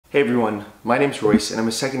Hey everyone, my name's Royce and I'm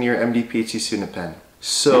a second year MD PhD student at Penn.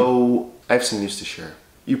 So, I have some news to share.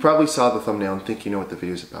 You probably saw the thumbnail and think you know what the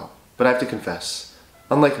video is about. But I have to confess,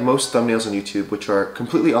 unlike most thumbnails on YouTube, which are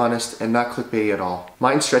completely honest and not clickbaity at all,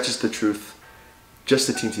 mine stretches the truth just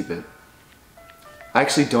a teensy bit. I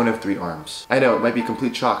actually don't have 3 arms. I know, it might be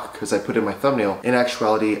complete shock because I put in my thumbnail. In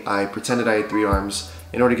actuality, I pretended I had 3 arms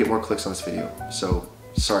in order to get more clicks on this video. So,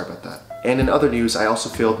 sorry about that. And in other news, I also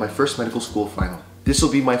failed my first medical school final. This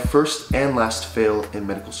will be my first and last fail in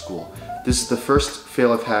medical school. This is the first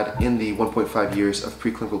fail I've had in the 1.5 years of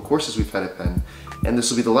preclinical courses we've had at Penn. And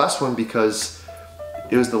this will be the last one because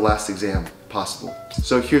it was the last exam possible.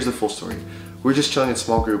 So here's the full story. We're just chilling in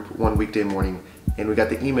small group one weekday morning and we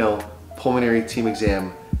got the email, pulmonary team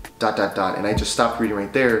exam, ... and I just stopped reading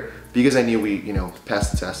right there because I knew we,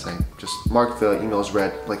 passed the test. I just marked the emails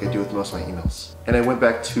read like I do with most of my emails. And I went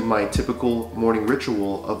back to my typical morning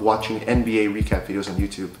ritual of watching NBA recap videos on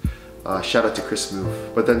YouTube. Shout out to Chris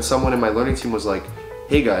Move. But then someone in my learning team was like,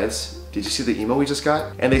 hey guys, did you see the email we just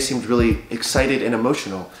got? And they seemed really excited and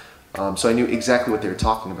emotional. So I knew exactly what they were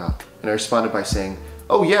talking about. And I responded by saying,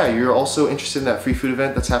 oh yeah, you're also interested in that free food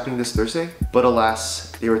event that's happening this Thursday? But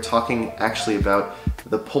alas, they were talking actually about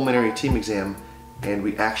the pulmonary team exam and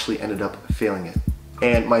we actually ended up failing it.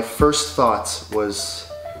 And my first thought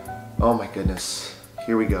was, oh my goodness,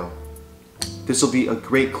 here we go. This will be a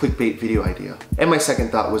great clickbait video idea. And my second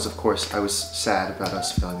thought was, of course, I was sad about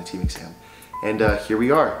us failing the team exam. And here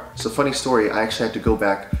we are. So funny story, I actually had to go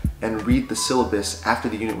back and read the syllabus after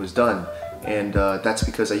the unit was done. And that's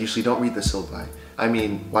because I usually don't read the syllabi. I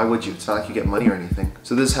mean, why would you? It's not like you get money or anything.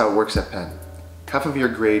 So this is how it works at Penn. Half of your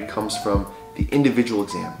grade comes from the individual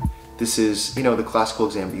exam. This is, the classical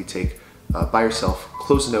exam that you take by yourself,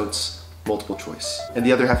 closed notes, multiple choice. And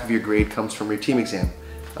the other half of your grade comes from your team exam.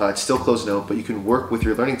 It's still closed note, but you can work with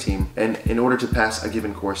your learning team. And in order to pass a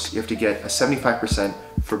given course, you have to get a 75%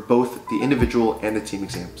 for both the individual and the team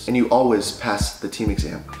exams. And you always pass the team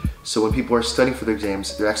exam. So when people are studying for their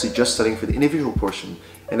exams, they're actually just studying for the individual portion.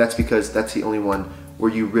 And that's because that's the only one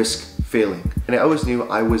where you risk failing. And I always knew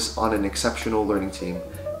I was on an exceptional learning team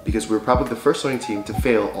because we were probably the first learning team to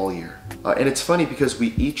fail all year. And it's funny because we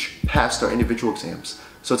each passed our individual exams.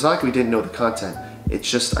 So it's not like we didn't know the content. It's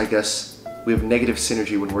just, I guess, we have negative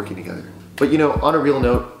synergy when working together. But on a real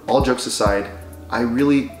note, all jokes aside, I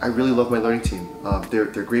really love my learning team. They're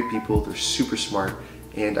great people, they're super smart,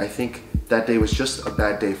 and I think that day was just a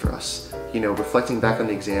bad day for us. Reflecting back on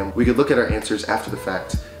the exam, we could look at our answers after the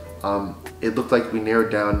fact. It looked like we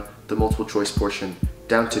narrowed down the multiple choice portion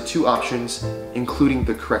down to 2 options, including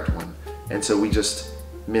the correct one. And so we just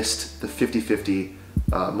missed the 50-50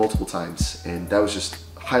 multiple times, and that was just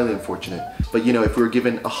highly unfortunate. But if we were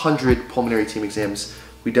given 100 pulmonary team exams,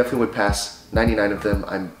 we definitely would pass 99 of them.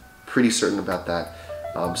 I'm pretty certain about that.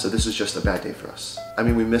 So this was just a bad day for us. I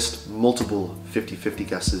mean, we missed multiple 50-50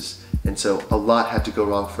 guesses, and so a lot had to go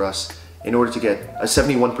wrong for us in order to get a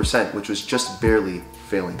 71%, which was just barely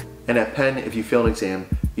failing. And at Penn, if you fail an exam,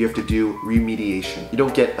 you have to do remediation. You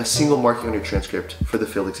don't get a single marking on your transcript for the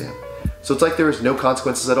failed exam. So it's like there is no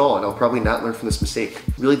consequences at all, and I'll probably not learn from this mistake.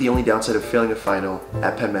 Really, the only downside of failing a final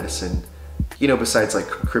at Penn Medicine, besides like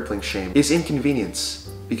crippling shame, is inconvenience,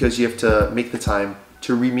 because you have to make the time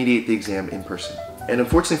to remediate the exam in person. And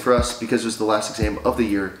unfortunately for us, because it was the last exam of the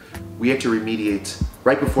year, we had to remediate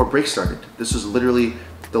right before break started. This was literally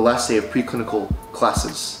the last day of preclinical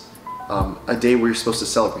classes, a day where you're supposed to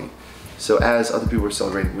celebrate. So as other people were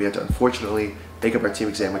celebrating, we had to unfortunately make up our team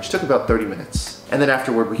exam, which took about 30 minutes. And then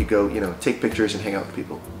afterward, we could go, take pictures and hang out with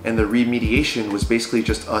people. And the remediation was basically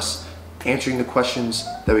just us answering the questions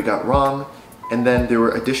that we got wrong, and then there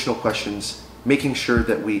were additional questions, making sure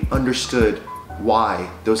that we understood why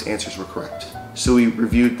those answers were correct. So we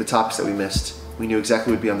reviewed the topics that we missed. We knew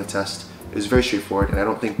exactly what would be on the test. It was very straightforward, and I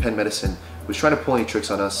don't think Penn Medicine was trying to pull any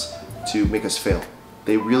tricks on us to make us fail.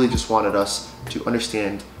 They really just wanted us to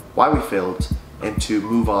understand why we failed and to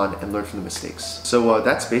move on and learn from the mistakes. So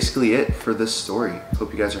that's basically it for this story.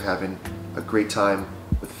 Hope you guys are having a great time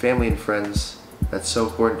with family and friends. That's so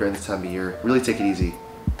important during this time of year. Really take it easy.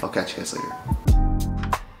 I'll catch you guys later.